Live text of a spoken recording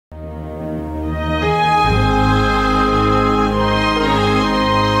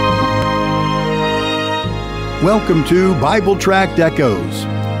Welcome to Bible Tract Echoes.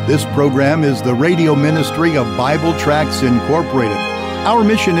 This program is the radio ministry of Bible Tracts Incorporated. Our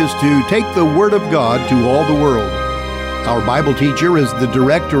mission is to take the Word of God to all the world. Our Bible teacher is the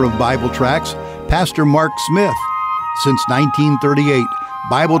director of Bible Tracts, Pastor Mark Smith. Since 1938,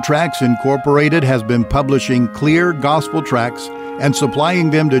 Bible Tracts Incorporated has been publishing clear gospel tracts and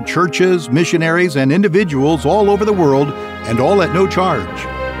supplying them to churches, missionaries, and individuals all over the world, and all at no charge.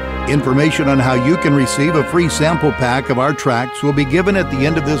 Information on how you can receive a free sample pack of our tracts will be given at the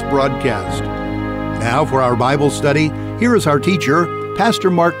end of this broadcast. Now for our Bible study, here is our teacher,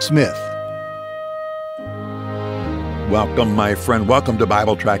 Pastor Mark Smith. Welcome, my friend. Welcome to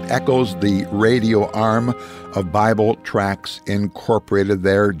Bible Tract Echoes, the radio arm of Bible Tracts Incorporated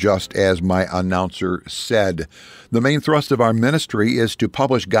there, just as my announcer said. The main thrust of our ministry is to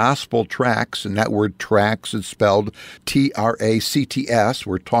publish gospel tracts, and that word tracts is spelled Tracts.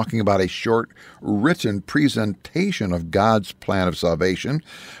 We're talking about a short written presentation of God's plan of salvation.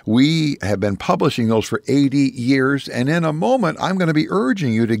 We have been publishing those for 80 years, and in a moment, I'm going to be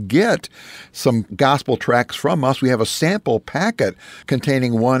urging you to get some gospel tracts from us. We have a sample packet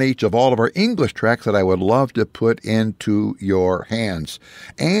containing one each of all of our English tracts that I would love to put into your hands.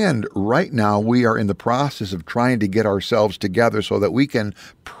 And right now, we are in the process of trying to get ourselves together so that we can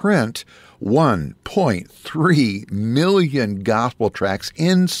print 1.3 million gospel tracts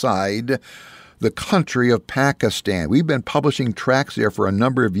inside the country of Pakistan. We've been publishing tracts there for a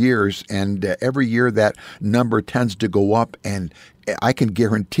number of years, and every year that number tends to go up, and I can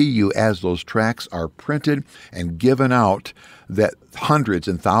guarantee you as those tracts are printed and given out that hundreds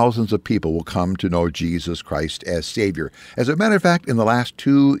and thousands of people will come to know Jesus Christ as Savior. As a matter of fact, in the last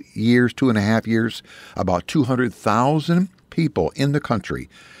 2.5 years, about 200,000 people in the country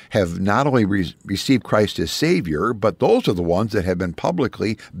have not only received Christ as Savior, but those are the ones that have been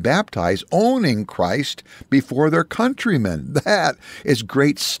publicly baptized, owning Christ before their countrymen. That is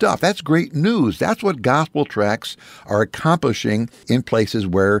great stuff. That's great news. That's what gospel tracts are accomplishing in places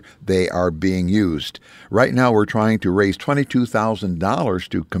where they are being used. Right now, we're trying to raise $22,000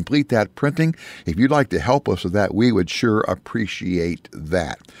 to complete that printing. If you'd like to help us with that, we would sure appreciate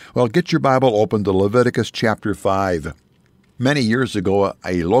that. Well, get your Bible open to Leviticus chapter 5. Many years ago,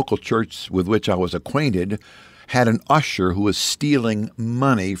 a local church with which I was acquainted had an usher who was stealing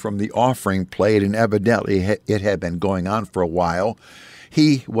money from the offering plate, and evidently it had been going on for a while.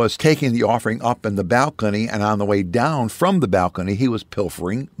 He was taking the offering up in the balcony, and on the way down from the balcony, he was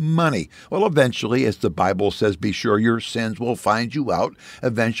pilfering money. Well, eventually, as the Bible says, be sure your sins will find you out.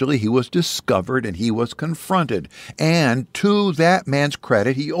 Eventually, he was discovered and he was confronted. And to that man's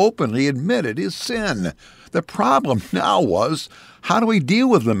credit, he openly admitted his sin. The problem now was, how do we deal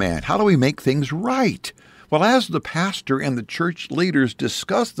with the man? How do we make things right? Well, as the pastor and the church leaders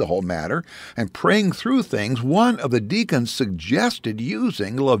discussed the whole matter and praying through things, one of the deacons suggested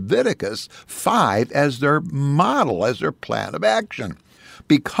using Leviticus 5 as their model, as their plan of action.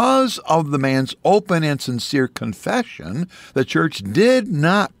 Because of the man's open and sincere confession, the church did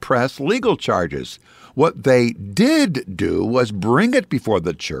not press legal charges. What they did do was bring it before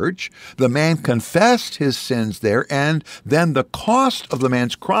the church. The man confessed his sins there, and then the cost of the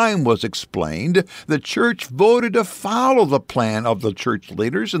man's crime was explained. The church voted to follow the plan of the church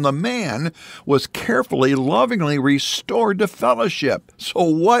leaders, and the man was carefully, lovingly restored to fellowship. So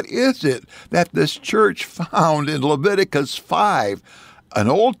what is it that this church found in Leviticus 5? An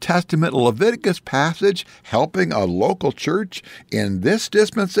Old Testament Leviticus passage helping a local church in this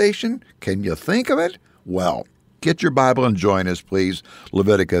dispensation? Can you think of it? Well, get your Bible and join us, please.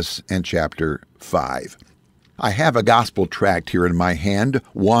 Leviticus and chapter 5. I have a gospel tract here in my hand,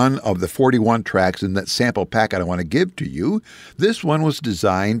 one of the 41 tracts in that sample packet I want to give to you. This one was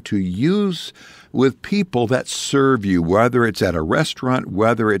designed to use with people that serve you, whether it's at a restaurant,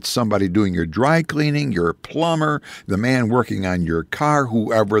 whether it's somebody doing your dry cleaning, your plumber, the man working on your car,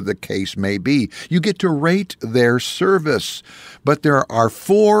 whoever the case may be. You get to rate their service. But there are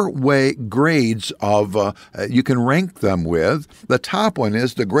 4 grades of you can rank them with. The top one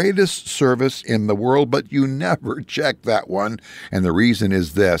is the greatest service in the world, but you never check that one. And the reason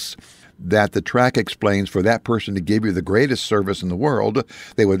is this: that the tract explains for that person to give you the greatest service in the world,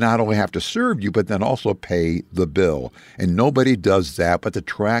 they would not only have to serve you, but then also pay the bill. And nobody does that, but the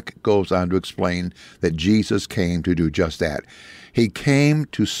tract goes on to explain that Jesus came to do just that. He came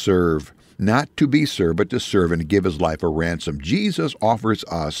to serve, not to be served, but to serve and to give his life a ransom. Jesus offers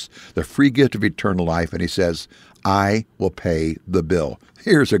us the free gift of eternal life, and he says, I will pay the bill.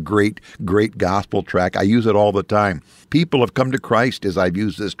 Here's a great gospel tract. I use it all the time. People have come to Christ as I've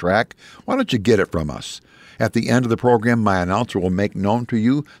used this tract. Why don't you get it from us? At the end of the program, my announcer will make known to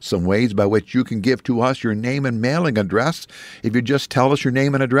you some ways by which you can give to us your name and mailing address. If you just tell us your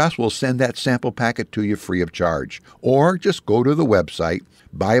name and address, we'll send that sample packet to you free of charge. Or just go to the website,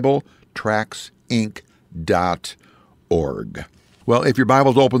 BibleTractsInc.org. Well, if your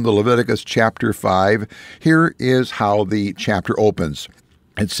Bible's open to Leviticus chapter 5, here is how the chapter opens.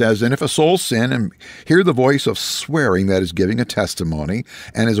 It says, "And if a soul sin and hear the voice of swearing, that is giving a testimony,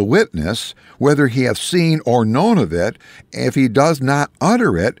 and is a witness, whether he hath seen or known of it, if he does not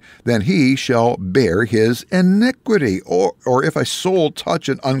utter it, then he shall bear his iniquity. Or if a soul touch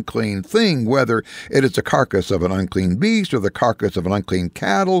an unclean thing, whether it is the carcass of an unclean beast, or the carcass of an unclean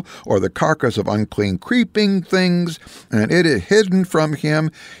cattle, or the carcass of unclean creeping things, and it is hidden from him,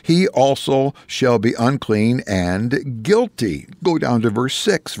 he also shall be unclean and guilty." Go down to verse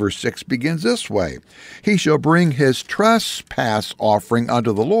 6. Verse 6 begins this way: "He shall bring his trespass offering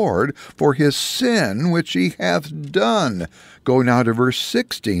unto the Lord for his sin which he hath done." Go now to verse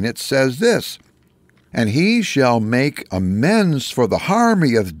 16. It says this: "And he shall make amends for the harm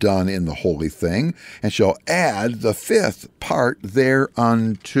he hath done in the holy thing, and shall add the fifth part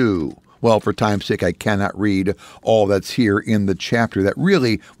thereunto." Well, for time's sake, I cannot read all that's here in the chapter. That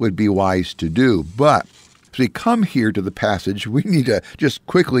really would be wise to do. But as we come here to the passage, we need to just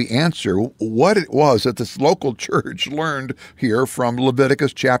quickly answer what it was that this local church learned here from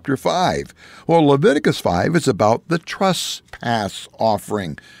Leviticus chapter 5. Well, Leviticus 5 is about the trespass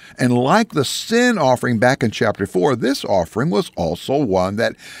offering. And like the sin offering back in chapter 4, this offering was also one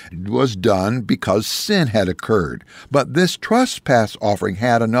that was done because sin had occurred. But this trespass offering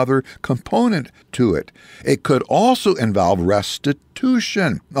had another component to it. It could also involve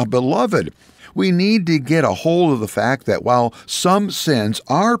restitution. Now, beloved, we need to get a hold of the fact that while some sins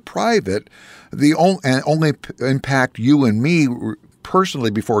are private, and only impact you and me personally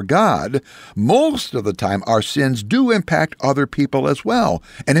before God, most of the time our sins do impact other people as well.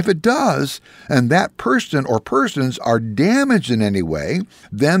 And if it does, and that person or persons are damaged in any way,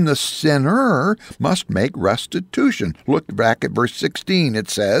 then the sinner must make restitution. Look back at verse 16.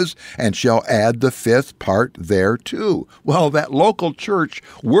 It says, "And shall add the fifth part thereto." Well, that local church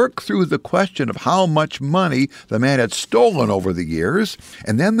worked through the question of how much money the man had stolen over the years,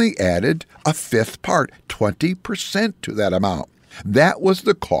 and then they added a fifth part, 20% to that amount. That was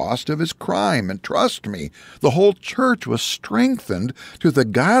the cost of his crime, and trust me, the whole church was strengthened through the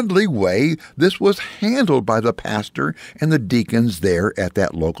godly way this was handled by the pastor and the deacons there at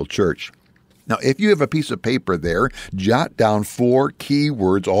that local church. Now, if you have a piece of paper there, jot down 4 key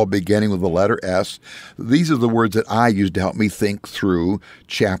words, all beginning with the letter S. These are the words that I use to help me think through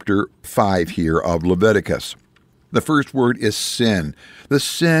chapter 5 here of Leviticus. The first word is sin, the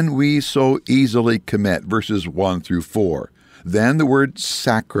sin we so easily commit, verses 1 through 4. Then the word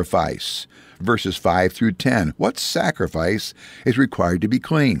sacrifice, verses 5 through 10. What sacrifice is required to be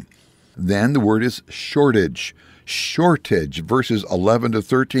clean? Then the word is shortage, verses 11 to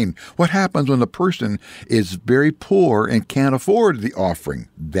 13. What happens when a person is very poor and can't afford the offering?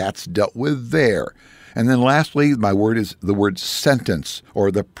 That's dealt with there. And then lastly, my word is the word sentence,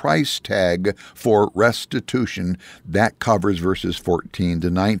 or the price tag for restitution. That covers verses 14 to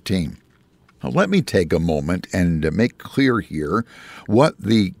 19. Now, let me take a moment and make clear here what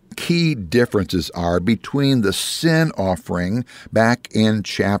the key differences are between the sin offering back in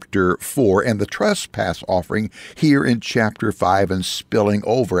chapter 4 and the trespass offering here in chapter 5 and spilling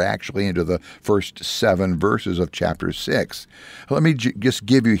over actually into the first 7 verses of chapter 6. Let me just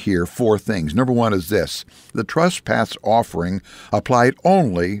give you here 4 things. Number 1 is this: the trespass offering applied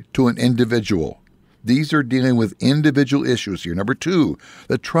only to an individual. These are dealing with individual issues here. Number 2,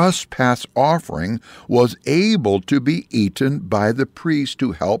 the trespass offering was able to be eaten by the priest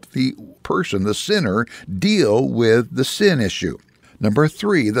to help the person, the sinner, deal with the sin issue. Number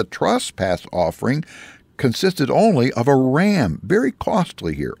 3, the trespass offering consisted only of a ram, very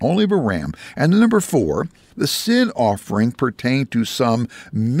costly here, only of a ram. And number 4, the sin offering pertained to some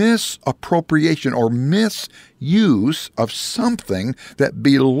misappropriation or misuse of something that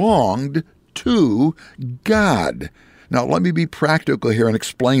belonged to God. Now, let me be practical here and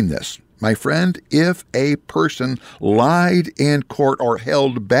explain this. My friend, if a person lied in court or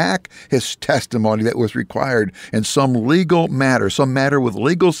held back his testimony that was required in some legal matter, some matter with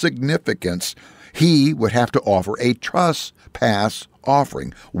legal significance, he would have to offer a trespass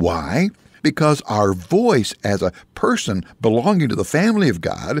offering. Why? Because our voice as a person belonging to the family of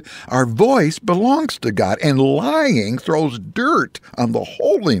God, our voice belongs to God, and lying throws dirt on the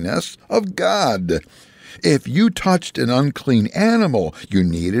holiness of God. If you touched an unclean animal, you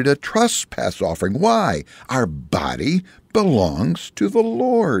needed a trespass offering. Why? Our body belongs to the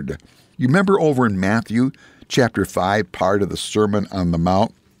Lord. You remember over in Matthew chapter 5, part of the Sermon on the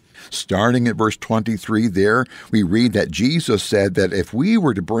Mount? Starting at verse 23 there, we read that Jesus said that if we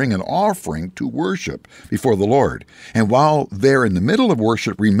were to bring an offering to worship before the Lord, and while they're in the middle of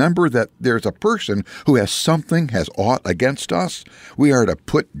worship, remember that there's a person who has aught against us, we are to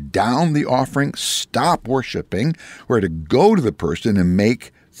put down the offering, stop worshiping, we're to go to the person and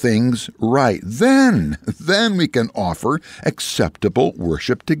make things right. Then we can offer acceptable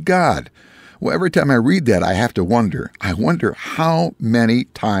worship to God. Well, every time I read that, I have to wonder. I wonder how many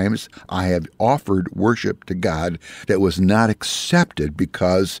times I have offered worship to God that was not accepted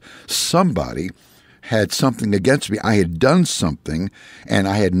because somebody had something against me. I had done something, and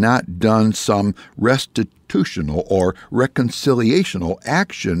I had not done some restitutional or reconciliational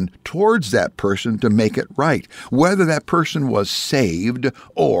action towards that person to make it right, whether that person was saved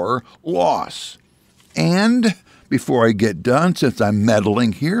or lost. And before I get done, since I'm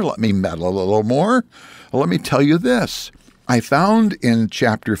meddling here, let me meddle a little more. Let me tell you this. I found in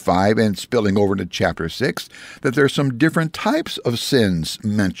chapter 5 and spilling over to chapter 6 that there's some different types of sins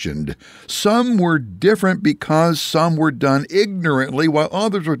mentioned. Some were different because some were done ignorantly, while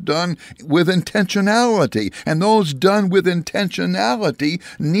others were done with intentionality. And those done with intentionality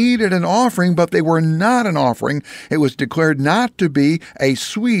needed an offering, but they were not an offering. It was declared not to be a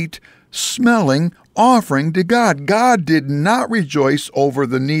sweet-smelling offering to God. God did not rejoice over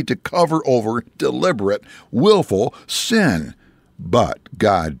the need to cover over deliberate, willful sin. But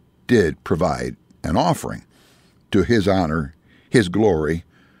God did provide an offering to His honor, His glory,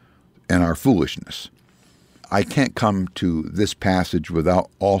 and our foolishness. I can't come to this passage without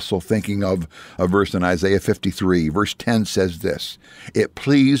also thinking of a verse in Isaiah 53. Verse 10 says this, "It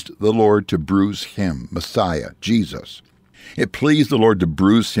pleased the Lord to bruise Him," Messiah, Jesus. It pleased the Lord to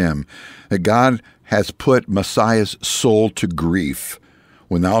bruise Him. That God has put Messiah's soul to grief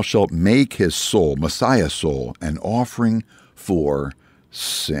when thou shalt make His soul, Messiah's soul, an offering for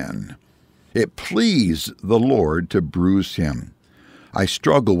sin. It pleased the Lord to bruise Him. I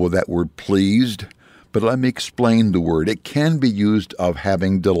struggle with that word pleased, but let me explain the word. It can be used of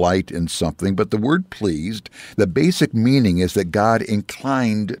having delight in something, but the word pleased, the basic meaning is that God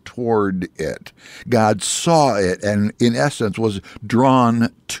inclined toward it. God saw it and, in essence, was drawn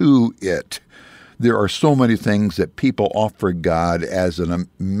to it. There are so many things that people offer God as an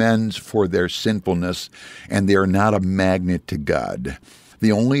amends for their sinfulness, and they are not a magnet to God.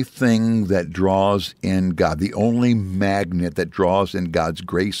 The only thing that draws in God, the only magnet that draws in God's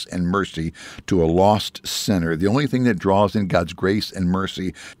grace and mercy to a lost sinner, the only thing that draws in God's grace and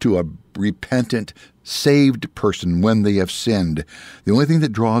mercy to a repentant, saved person when they have sinned, the only thing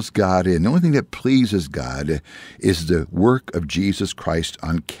that draws God in, the only thing that pleases God is the work of Jesus Christ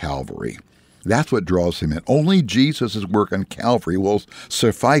on Calvary. That's what draws Him in. Only Jesus' work on Calvary will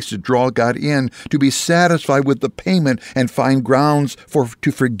suffice to draw God in, to be satisfied with the payment and find grounds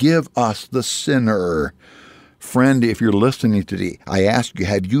to forgive us, the sinner. Friend, if you're listening today, I ask you,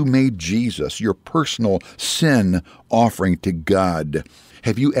 have you made Jesus your personal sin offering to God?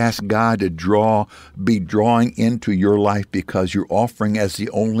 Have you asked God to be drawing into your life because you're offering as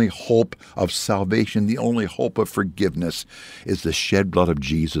the only hope of salvation, the only hope of forgiveness is the shed blood of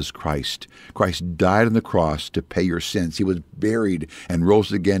Jesus Christ. Christ died on the cross to pay your sins. He was buried and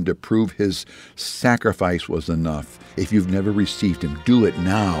rose again to prove His sacrifice was enough. If you've never received Him, do it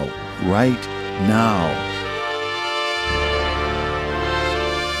now, right now.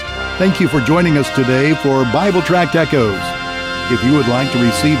 Thank you for joining us today for Bible Tract Echoes. If you would like to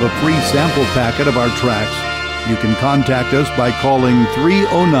receive a free sample packet of our tracts, you can contact us by calling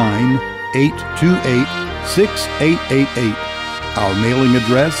 309-828-6888. Our mailing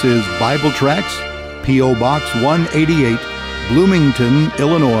address is Bible Tracts, P.O. Box 188, Bloomington,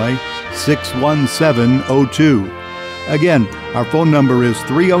 Illinois, 61702. Again, our phone number is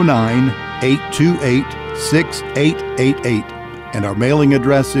 309-828-6888, and our mailing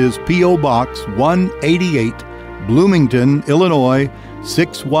address is P.O. Box 188, Bloomington, Illinois,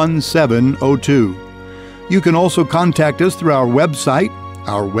 61702. You can also contact us through our website.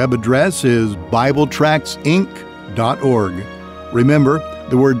 Our web address is BibleTractsInc.org. Remember,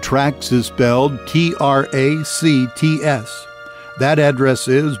 the word tracts is spelled Tracts. That address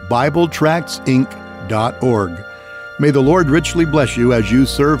is BibleTractsInc.org. May the Lord richly bless you as you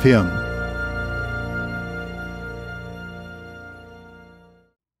serve Him.